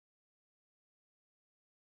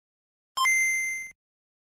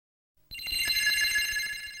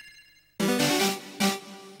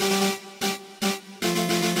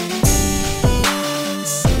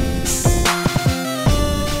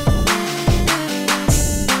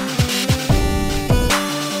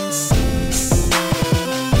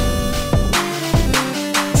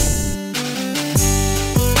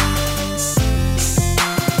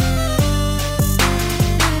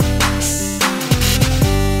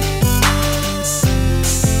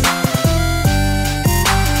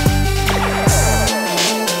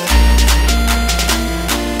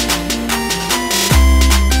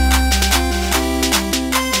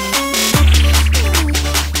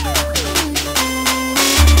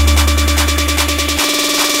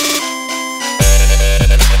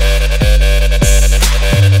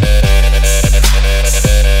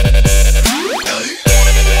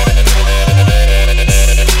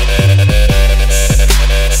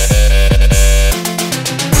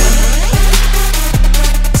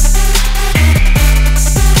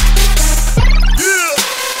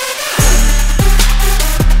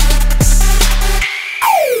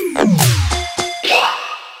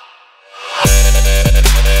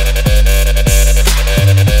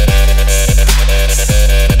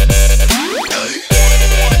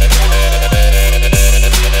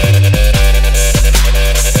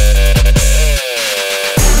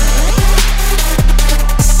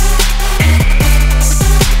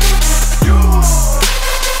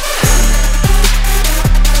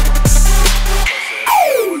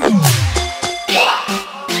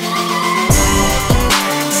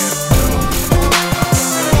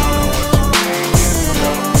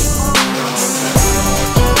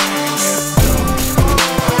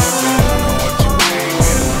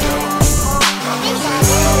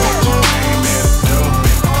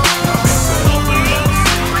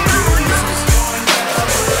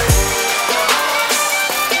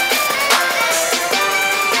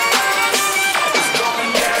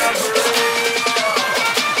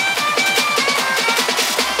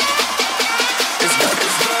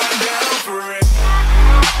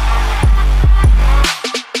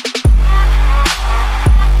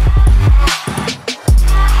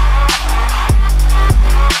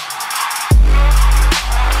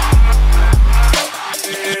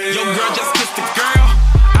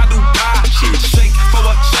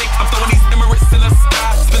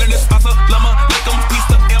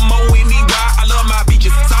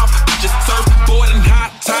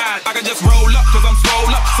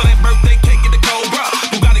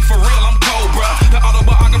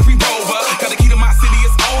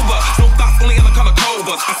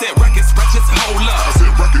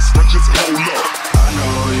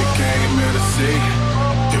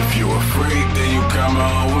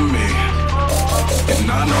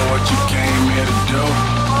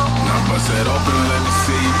said open, let me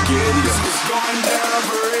see you get it. It's going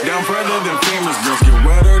down further than famous. Girls get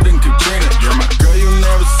wetter than Katrina. You're my girl, you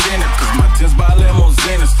never seen it. Cause my tins by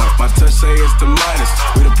limousines. My touch say it's the minus.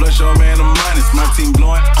 We the plus, your man, the minus. My team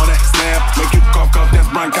blowing on that snap. Make you cough, that's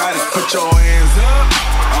bronchitis. Put your hands up.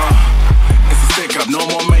 It's a stick up, no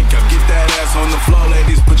more makeup. Get that ass on the floor,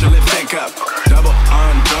 ladies. Put your lip back up. Double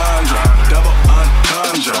entendre, double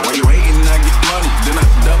entendre. While you hating, I get money. Then I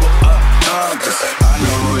double up. Cause I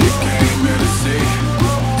know you came here to see.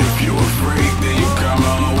 If you a freak, then you come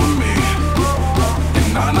on with me.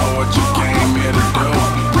 And I know what you came here to do.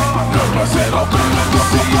 No, I said open, let me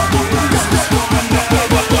see you do this.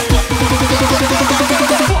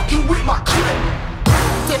 Fucking with my clip.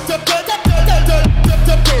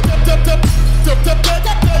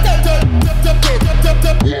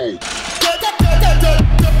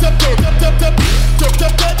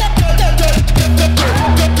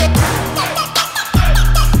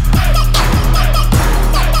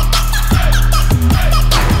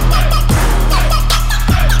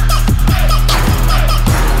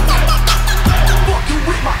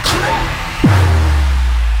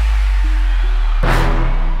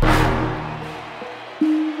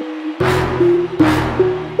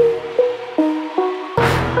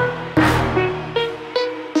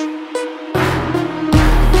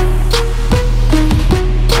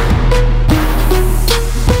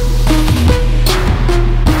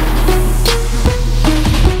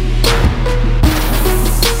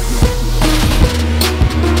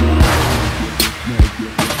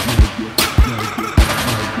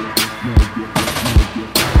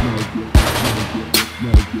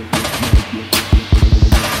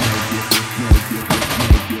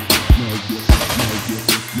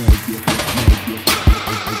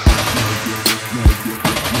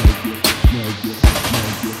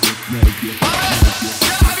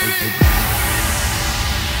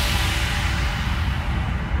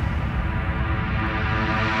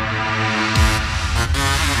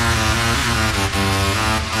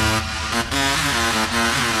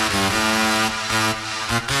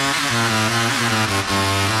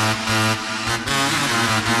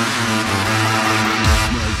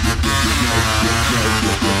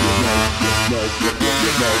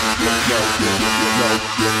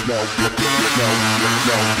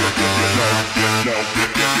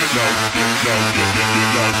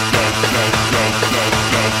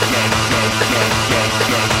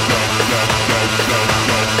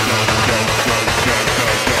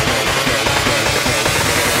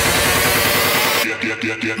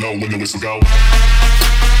 Get low when the whistle go.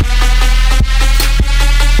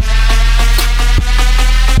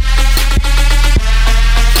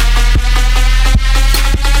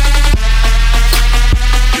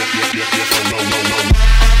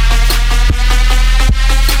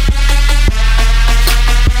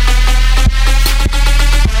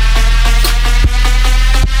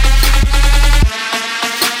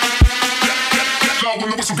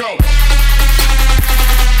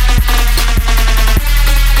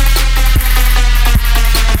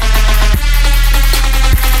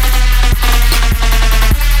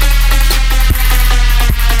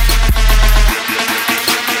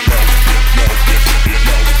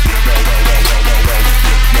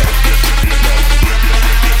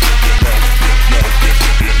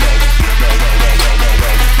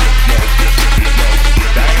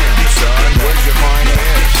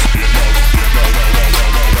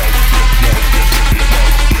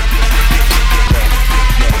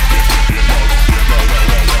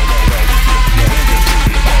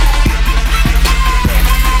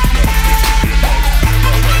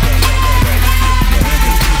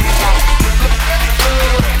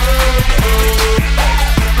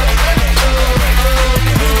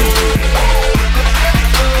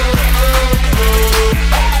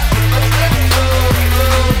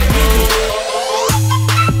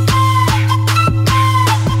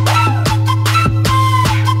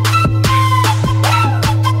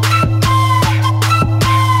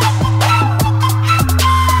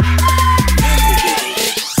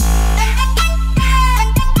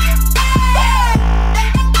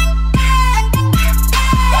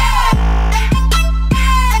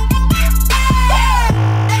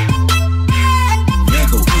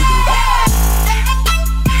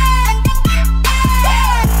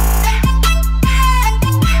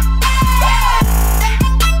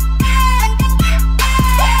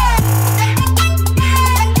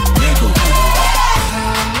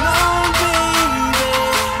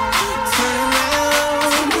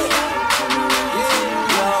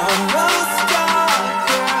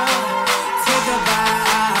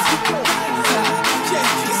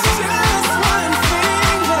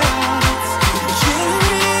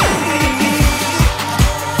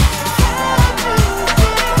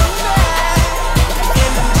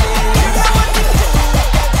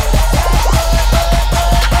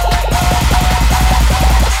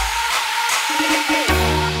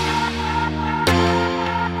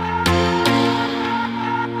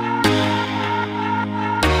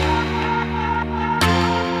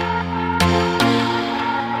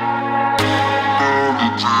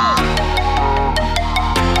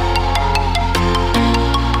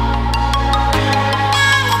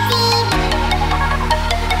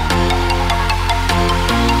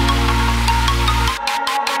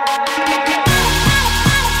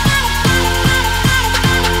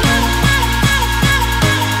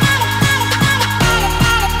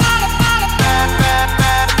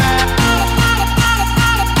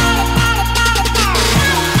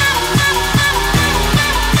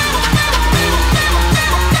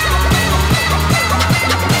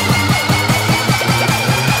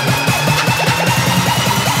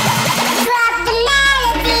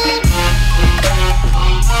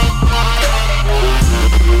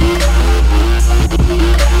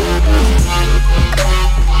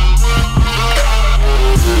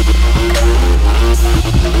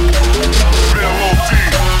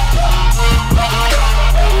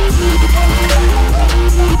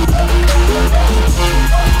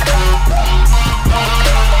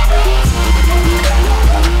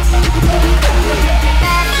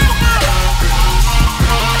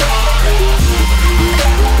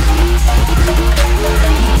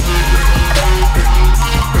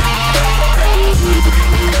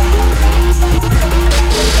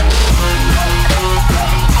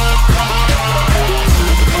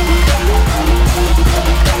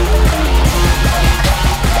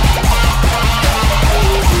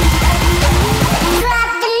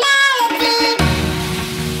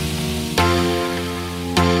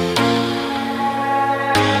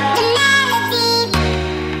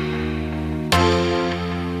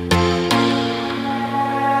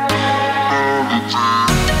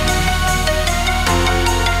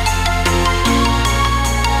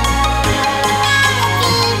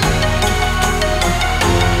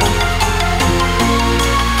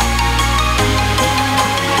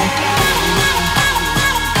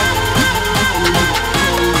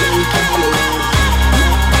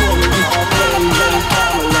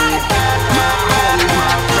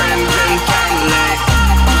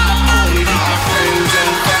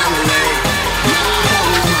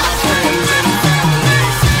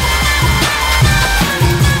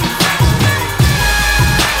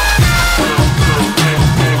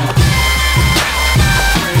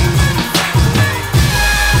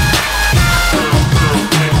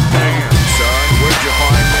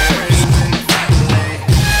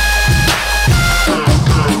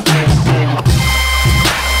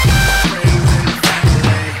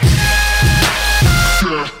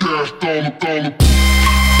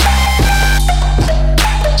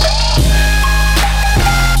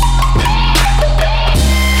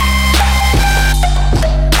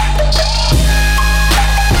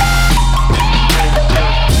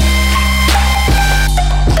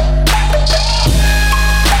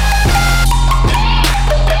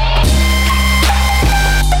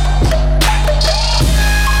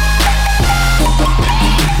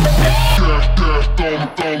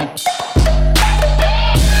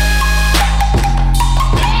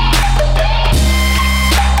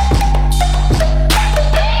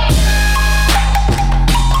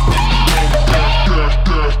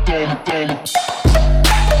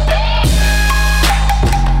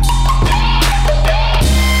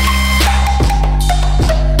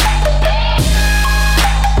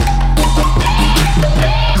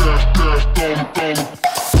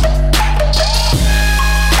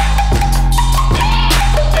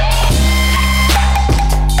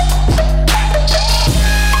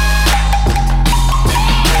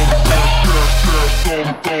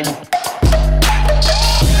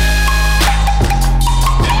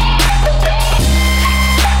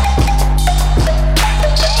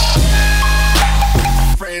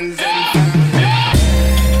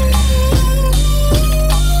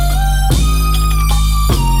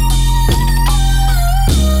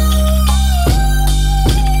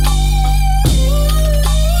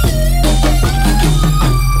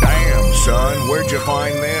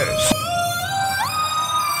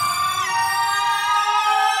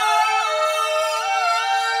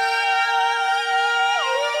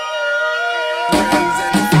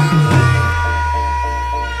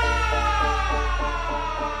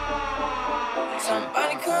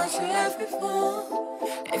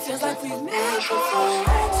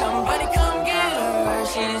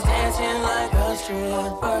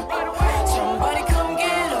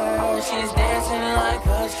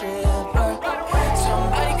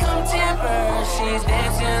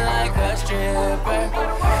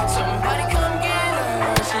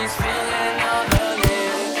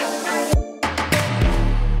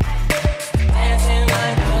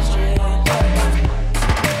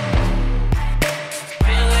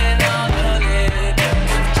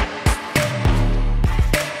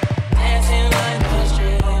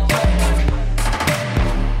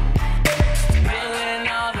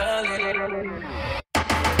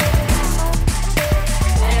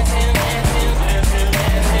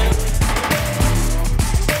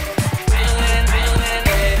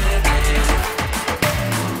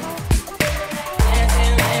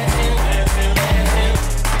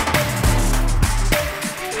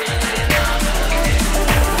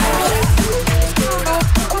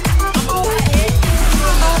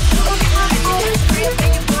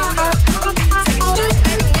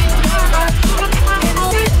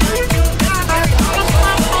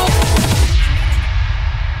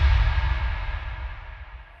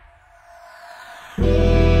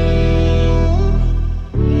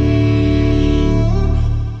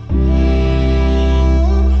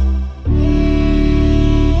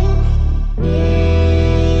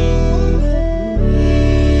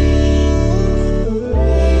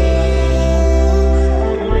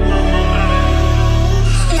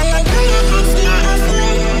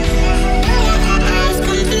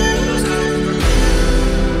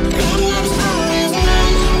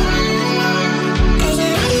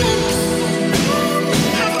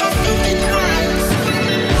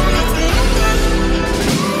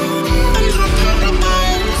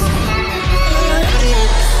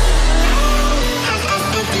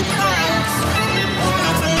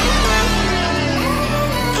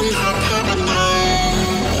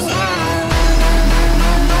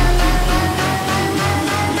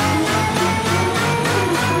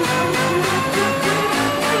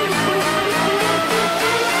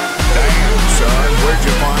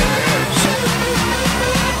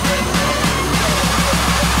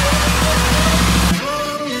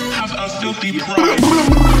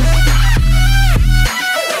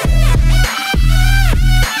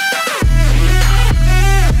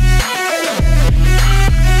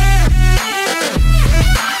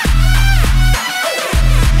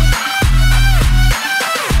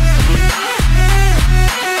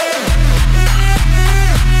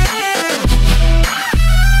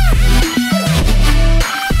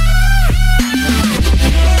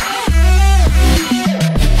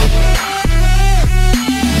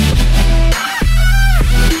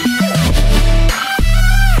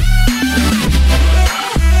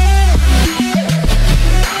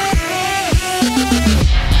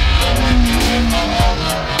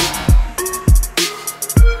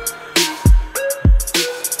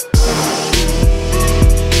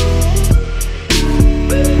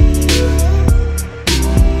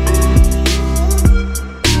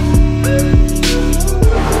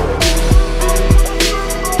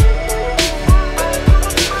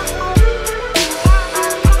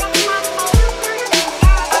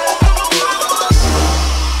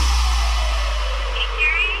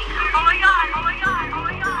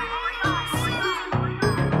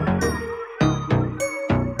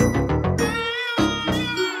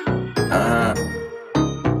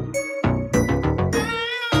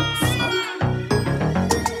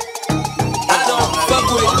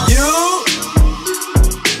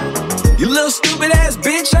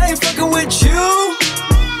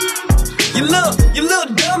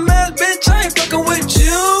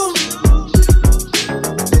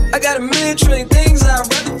 million trillion things I'd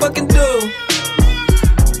rather fucking do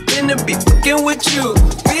than to be fucking with you.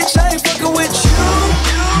 Bitch, I ain't fucking with you.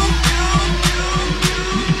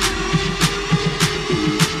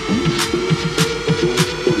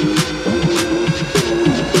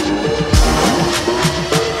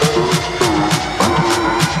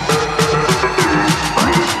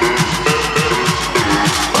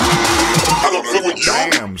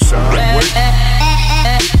 Damn, son.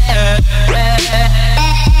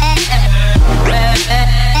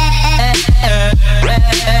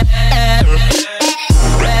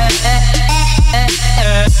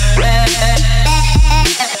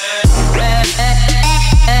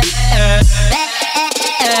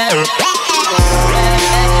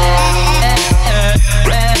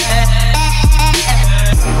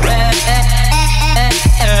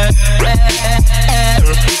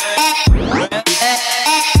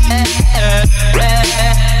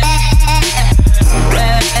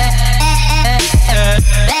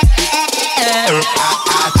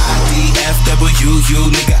 You,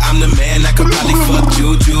 nigga, I'm the man. I could probably fuck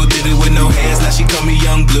Juju. Did it with no hands, now she call me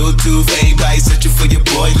Young Bluetooth. Everybody searching for your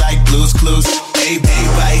boy like Blue's Clues.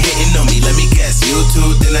 Everybody hitting on me, let me guess,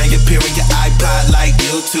 YouTube. Then I appear in your iPod like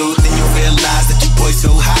YouTube. Then you realize that your boy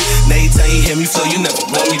so hot. Now you tell you hear me flow, you never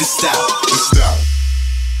want me to stop. Just stop.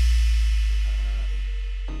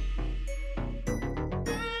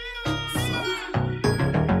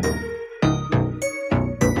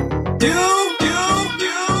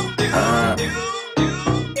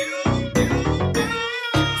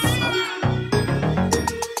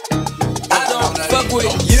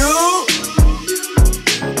 With you,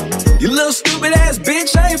 you little stupid ass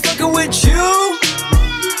bitch, I ain't fucking with you.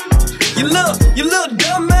 You little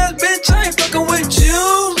dumb ass bitch, I ain't fucking with you.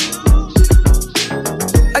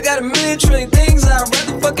 I got a million trillion things I'd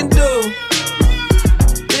rather fucking do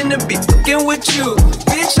than to be fucking with you.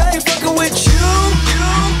 Bitch, I ain't fucking with you.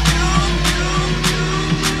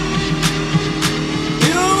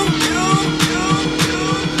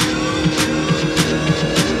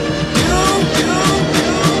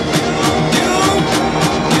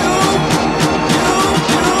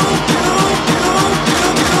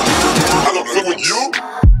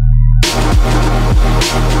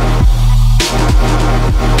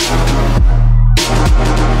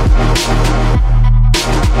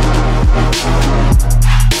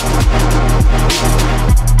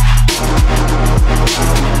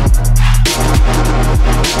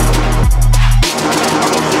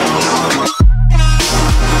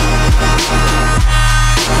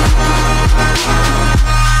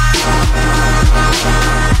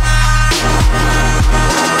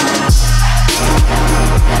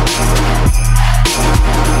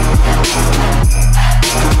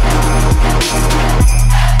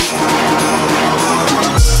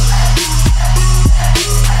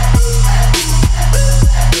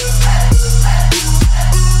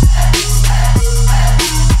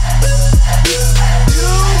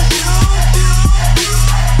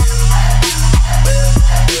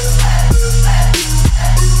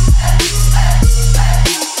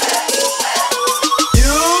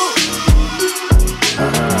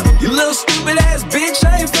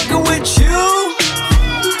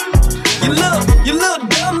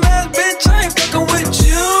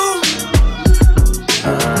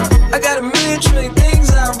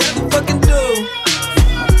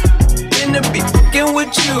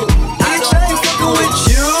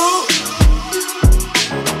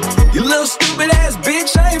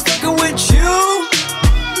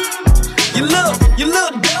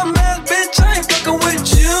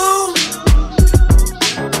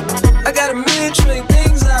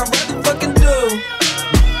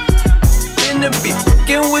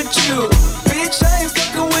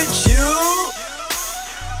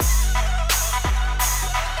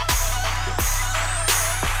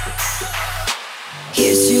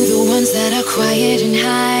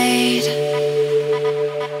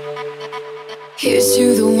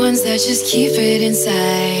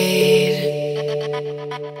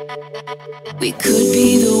 We could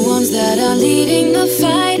be the ones that are leading the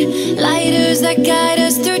fight, lighters that guide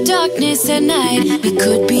us through darkness at night. We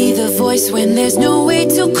could be the voice when there's no way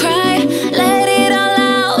to cry. Let it all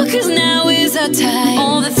out, 'cause now is our time.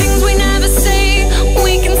 All the things we never say,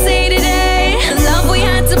 we can say today. The love we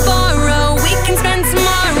had to borrow, we can spend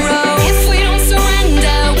tomorrow. If we don't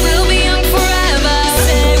surrender, we'll be young forever.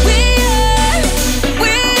 Say we are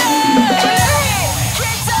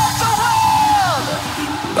kids of the world.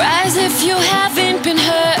 Rise if you haven't been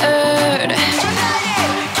heard.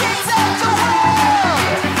 Kids of the world.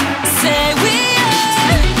 Say we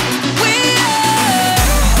are